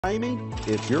Ramey,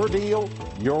 it's your deal,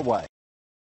 your way.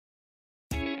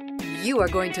 You are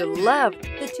going to love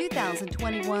the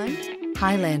 2021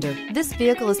 Highlander. This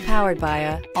vehicle is powered by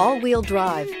a all-wheel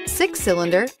drive,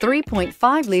 6-cylinder,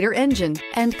 3.5-liter engine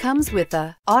and comes with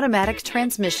a automatic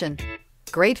transmission.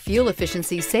 Great fuel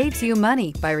efficiency saves you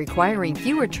money by requiring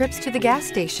fewer trips to the gas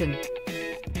station.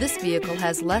 This vehicle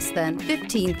has less than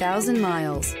 15,000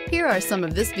 miles. Here are some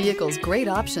of this vehicle's great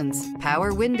options: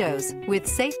 power windows with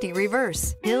safety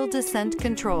reverse, hill descent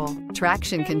control,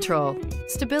 traction control,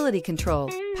 stability control,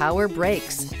 power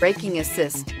brakes, braking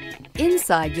assist.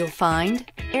 Inside you'll find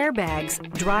airbags,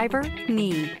 driver,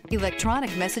 knee, electronic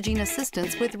messaging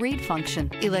assistance with read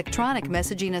function, electronic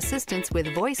messaging assistance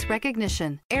with voice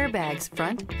recognition, airbags,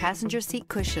 front passenger seat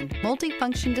cushion,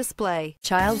 multifunction display,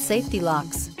 child safety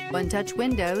locks, one-touch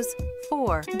windows,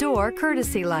 4-door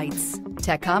courtesy lights,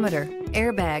 tachometer,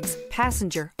 airbags,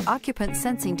 passenger, occupant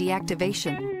sensing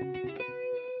deactivation.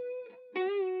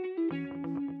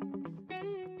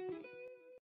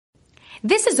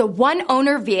 This is a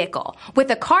one-owner vehicle with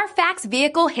a Carfax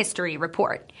Vehicle History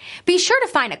Report. Be sure to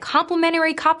find a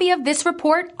complimentary copy of this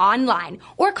report online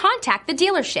or contact the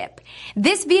dealership.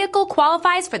 This vehicle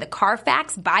qualifies for the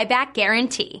Carfax Buyback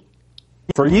Guarantee.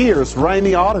 For years,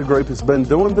 Ramey Auto Group has been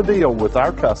doing the deal with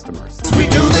our customers. We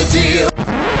do the deal.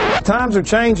 Times are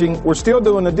changing. We're still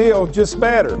doing the deal, just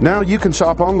better. Now you can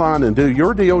shop online and do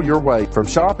your deal your way, from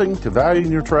shopping to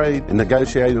valuing your trade and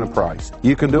negotiating a price.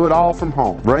 You can do it all from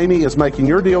home. Ramey is making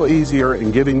your deal easier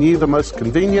and giving you the most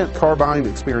convenient car buying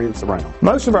experience around.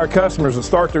 Most of our customers that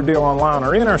start their deal online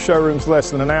are in our showrooms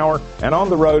less than an hour and on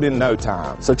the road in no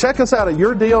time. So check us out at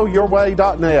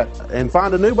yourdealyourway.net and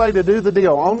find a new way to do the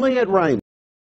deal only at Ramey.